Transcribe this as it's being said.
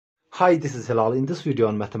Hi, this is Hilal. In this video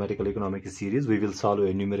on Mathematical Economics series, we will solve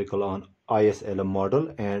a numerical on ISLM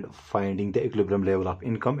model and finding the equilibrium level of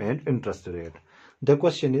income and interest rate. The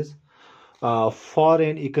question is, for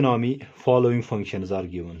an economy, following functions are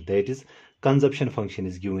given. That is, consumption function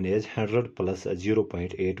is given as 100 plus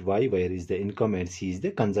 0.8y, where is the income and c is the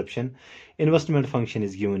consumption. Investment function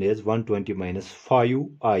is given as 120 minus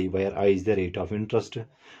 5i, where i is the rate of interest.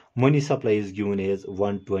 Money supply is given as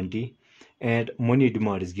 120. And money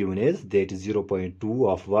demand is given as that is 0.2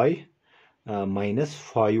 of y minus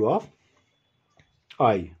 5 of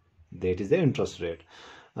I, that is the interest rate.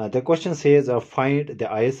 The question says find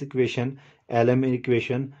the IS equation, LM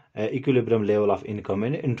equation, equilibrium level of income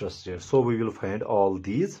and interest rate. So we will find all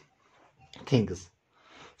these things.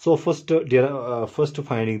 So first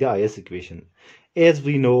finding the IS equation. As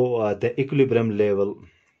we know, the equilibrium level,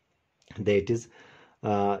 that is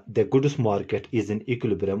the goods market is in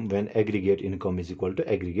equilibrium when aggregate income is equal to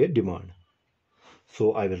aggregate demand.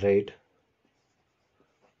 So I will write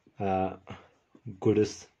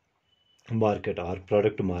goods market or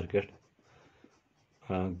product market.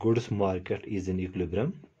 Goods market is in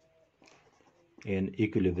equilibrium.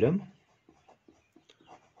 Equilibrium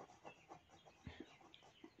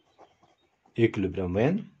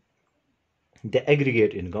when the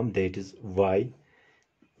aggregate income, that is y,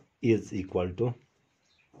 is equal to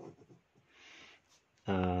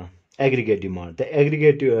aggregate demand. The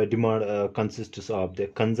aggregate demand consists of the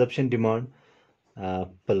consumption demand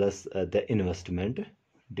plus the investment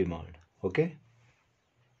demand. Okay,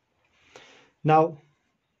 now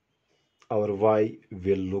our y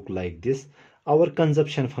will look like this. Our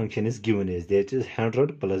consumption function is given as that is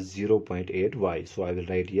 100 plus 0.8y. So I will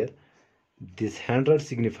write here, this 100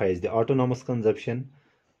 signifies the autonomous consumption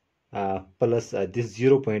plus this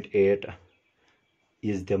 0.8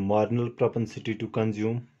 is the marginal propensity to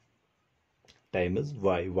consume times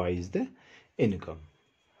y. Y is the income.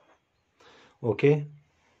 Okay,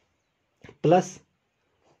 plus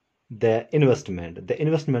the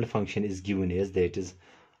investment function is given as that is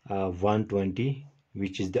 120,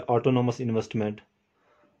 which is the autonomous investment,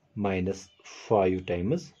 minus 5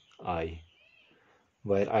 times I,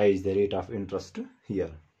 where I is the rate of interest here.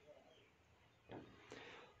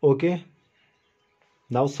 Okay,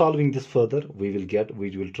 now solving this further, we will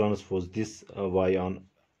transpose this y on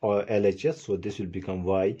LHS. So this will become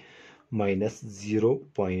y minus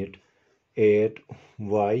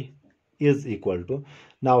 0.8y is equal to,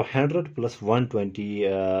 now 100 plus 120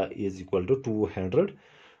 is equal to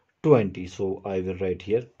 220. So I will write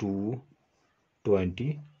here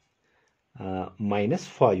 220 minus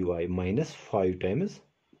 5y, minus 5 times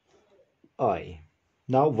I.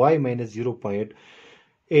 Now y minus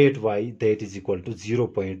 0.8y, that is equal to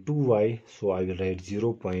 0.2y. So I will write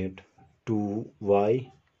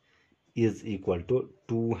 0.2y is equal to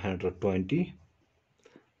 220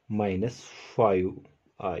 minus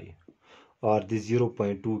 5i, or this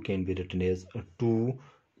 0.2 can be written as 2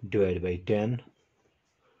 divided by 10.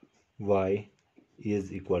 Y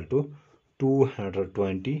is equal to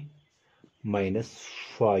 220 minus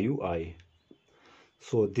 5i.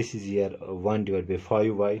 So this is here 1 divided by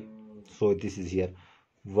 5y. So this is here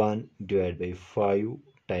 1 divided by 5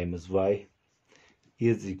 times y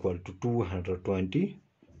is equal to 220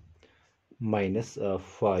 minus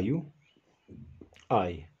 5i.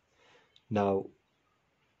 Now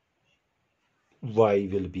y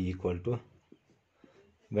will be equal to,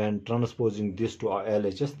 when transposing this to our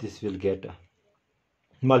LHS, this will get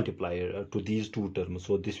multiplier to these two terms.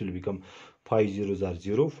 So this will become 5 zeros are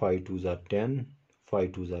 0, 5 twos are 10,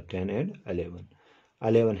 5 twos are 10 and 11.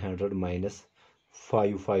 1100 minus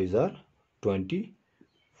 5 5s are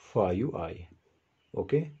 25i.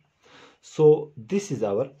 Okay, so this is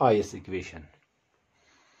our IS equation.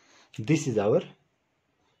 This is our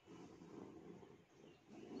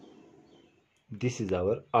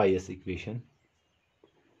IS equation.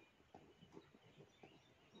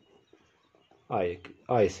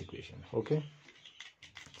 IS equation. Okay,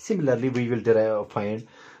 similarly we will find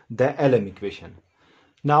the LM equation.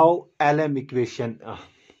 Now LM equation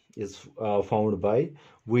is found by,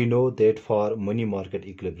 we know that for money market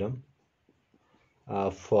equilibrium,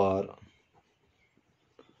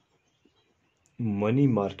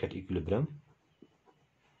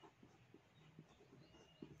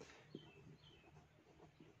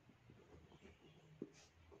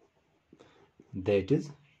 that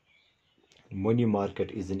is money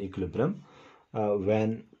market is in equilibrium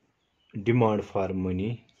when demand for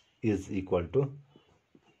money is equal to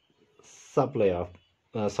supply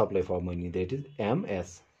for money, that is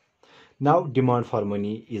MS. Now demand for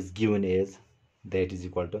money is given as that is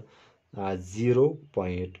equal to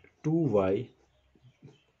 0.2y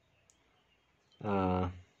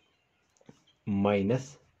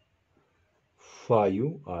minus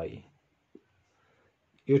 5i.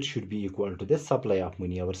 It should be equal to the supply of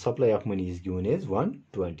money. Our supply of money is given as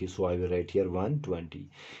 120. So I will write here 120.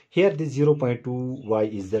 Here this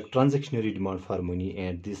 0.2y is the transactionary demand for money,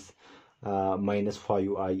 and this minus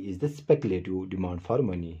 5i is the speculative demand for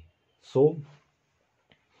money. So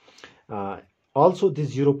also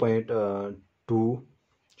this 0.2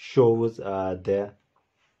 shows the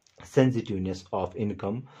sensitiveness of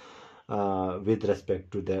income with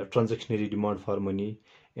respect to the transactionary demand for money,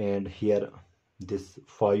 and here this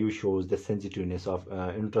 5 shows the sensitiveness of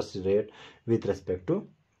interest rate with respect to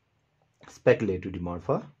speculative demand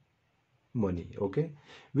for money. Okay,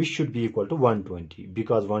 which should be equal to 120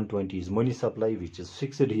 because 120 is money supply, which is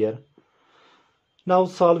fixed here. Now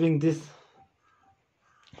solving this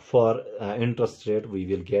for interest rate, we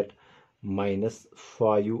will get minus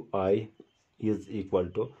 5i is equal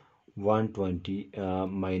to 120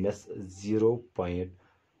 minus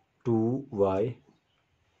 0.2y,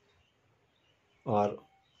 or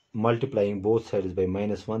multiplying both sides by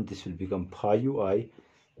minus 1, this will become 5i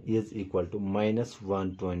is equal to minus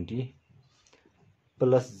 120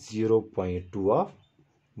 plus 0.2 of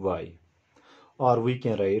y, or we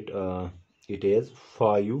can write it as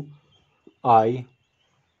 5i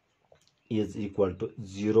is equal to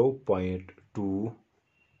 0.2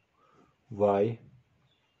 y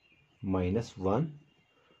minus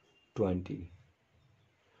 120,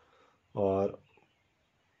 or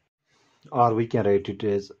we can write it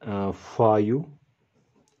as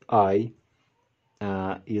 5i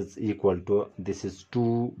is equal to, this is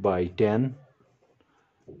 2 by 10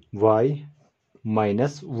 y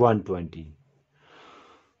minus 120,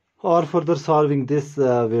 or further solving this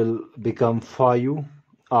will become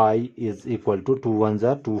 5i is equal to 2 ones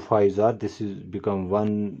are 2 5s are, this is become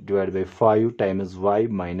 1 divided by 5 times y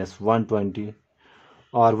minus 120,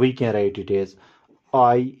 or we can write it as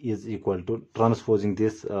I is equal to, transposing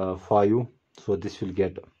this 5, so this will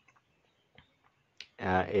get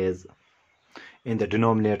as in the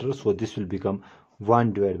denominator, so this will become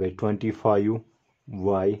 1 divided by 25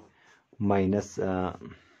 y minus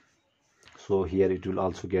so here it will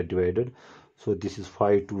also get divided, so this is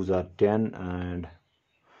 5 2s are 10 and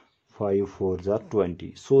 5 4s are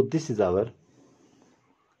 20. So this is our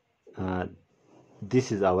LM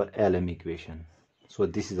equation. So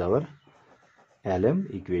this is our LM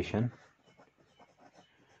equation.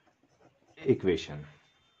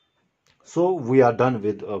 So we are done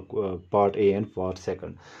with part A and part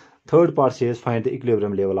second. Third part says find the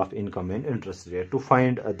equilibrium level of income and interest rate. To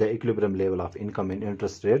find the equilibrium level of income and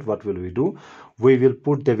interest rate, what will we do? We will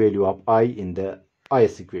put the value of I in the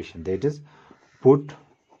IS equation. That is, put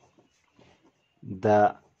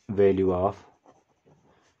the value of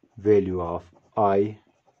I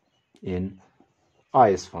in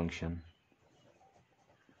IS function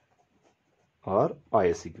or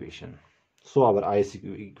IS equation. So our IS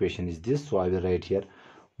equation is this. So I will write here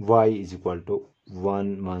y is equal to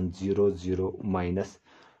 1100 minus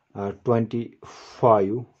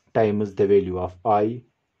 25 times the value of I,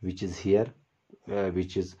 which is here,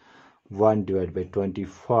 which is 1 divided by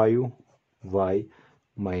 25 y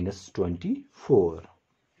minus 24.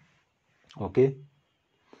 Okay,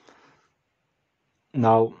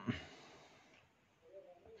 now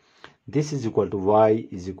this is equal to y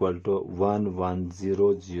is equal to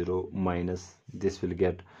 1100 minus, this will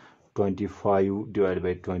get 25 divided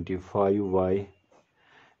by 25y,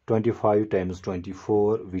 25 times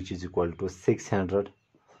 24, which is equal to 600,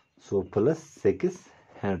 so plus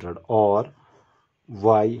 600, or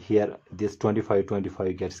y here, this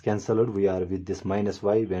 25 gets cancelled, we are with this minus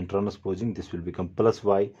y, when transposing this will become plus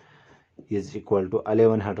y is equal to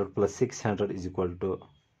 1100 plus 600 is equal to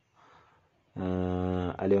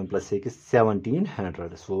 11 plus 6 is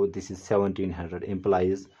 1700, so this is 1700,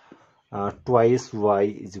 implies twice y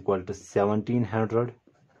is equal to 1700,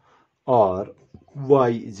 or y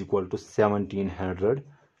is equal to 1700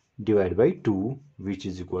 divided by 2, which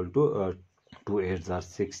is equal to 2 8s are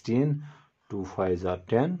 16, 2 5s are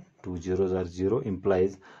 10, 2 zeros are 0,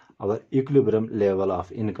 implies our equilibrium level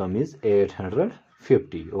of income is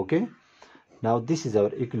 850. Okay, now this is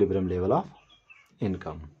our equilibrium level of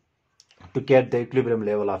income. To get the equilibrium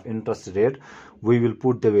level of interest rate, we will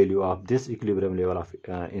put the value of this equilibrium level of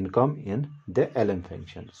income in the LM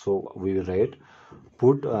function. So we will write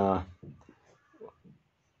put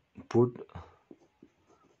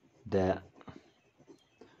the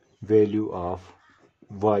value of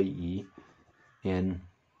YE in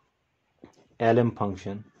LM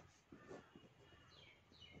function,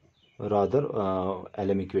 rather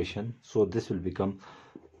LM equation. So this will become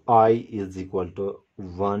I is equal to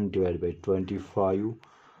 1 divided by 25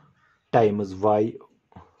 times y.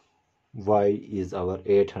 Y is our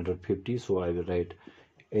 850, so I will write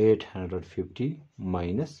 850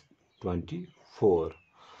 minus 24.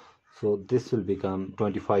 So this will become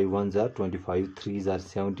 25 ones are 25, 3s are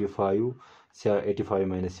 75, 85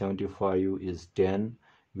 minus 75 is 10,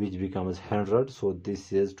 which becomes 100. So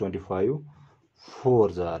this is 25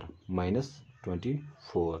 4s are minus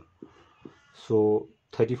 24. So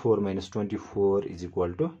 34 minus 24 is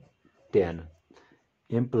equal to 10.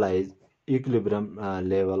 Implies equilibrium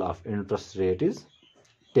level of interest rate is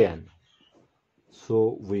 10.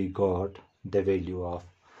 So we got the value of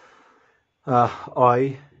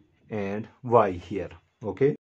I and Y here. Okay.